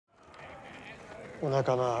お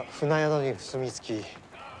仲間船宿に住み着き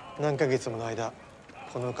何ヶ月もの間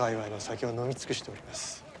この界隈の酒を飲み尽くしておりま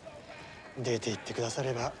す。出て行ってくださ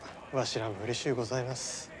ればわしらも嬉しゅうございま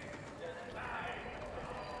す。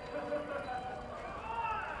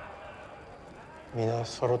皆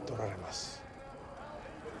揃っておられます。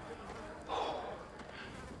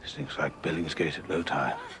 This thing's like Billingsgate at low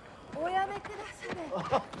tide.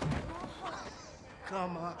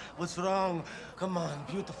 Come on, what's wrong? Come on,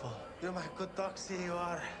 beautiful. You're my good doxy, you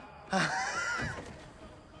are.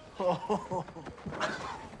 Oh.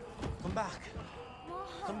 Come back.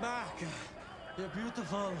 Come back. You're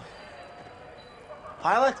beautiful.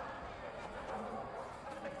 Pilot?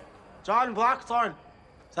 John Blackthorn.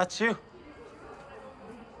 That's you.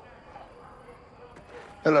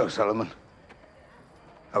 Hello, Salamon.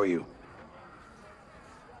 How are you?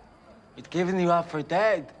 We'd given you up for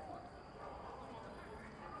dead.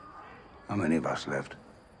 How many of us left?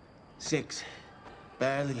 6.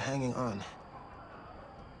 Barely hanging on.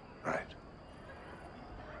 Right.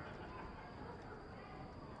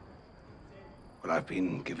 Well, I've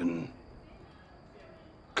been given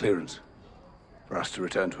clearance for us to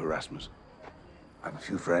return to Erasmus. I have a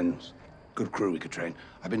few friends, good crew we could train.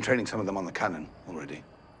 I've been training some of them on the cannon already.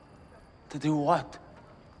 To do what?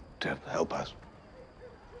 To help us.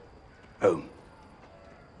 Home.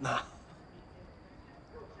 Nah.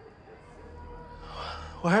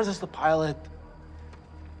 Where does the pilot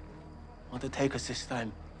want to take us this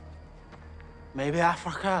time? Maybe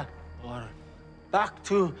Africa? Or back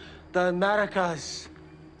to the Americas?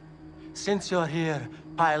 Since you're here,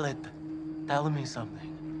 pilot, tell me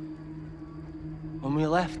something. When we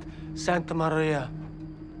left Santa Maria,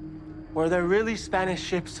 were there really Spanish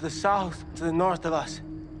ships to the south, to the north of us?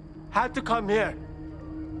 Had to come here.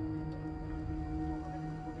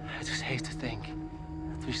 I just hate to think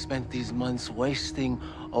that we spent these months wasting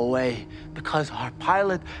away because our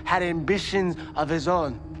pilot had ambitions of his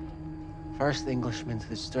own. First Englishman to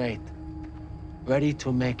the Strait, ready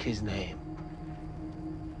to make his name.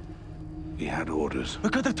 We had orders. We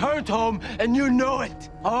could have turned home, and you know it.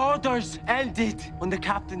 Our orders ended when the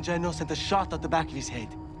Captain General sent a shot at the back of his head.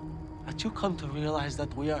 But you come to realize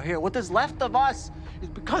that we are here. What is left of us is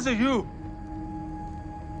because of you.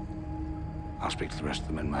 I'll speak to the rest of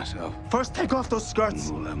the men myself. First, take off those skirts.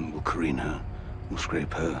 We'll careen her. We'll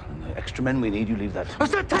scrape her. And the extra men we need, you leave that to me. I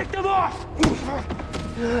said take them off!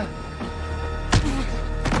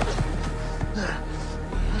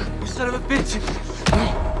 You son of a bitch!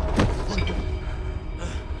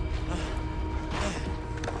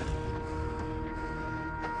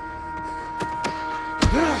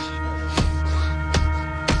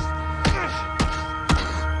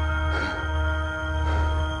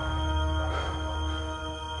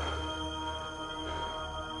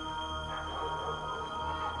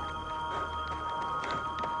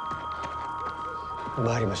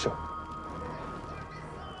参りましょう。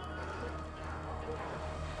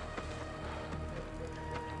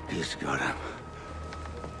He's got him.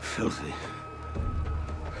 Filthy.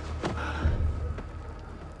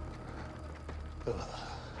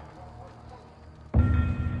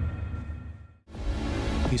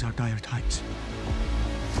 These are dire times.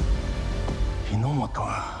 日の本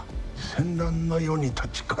は戦乱の世に立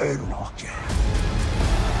ち返るわけ。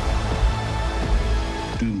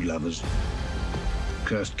 Doomed lovers.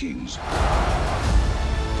 Cursed kings.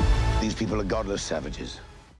 These people are godless savages.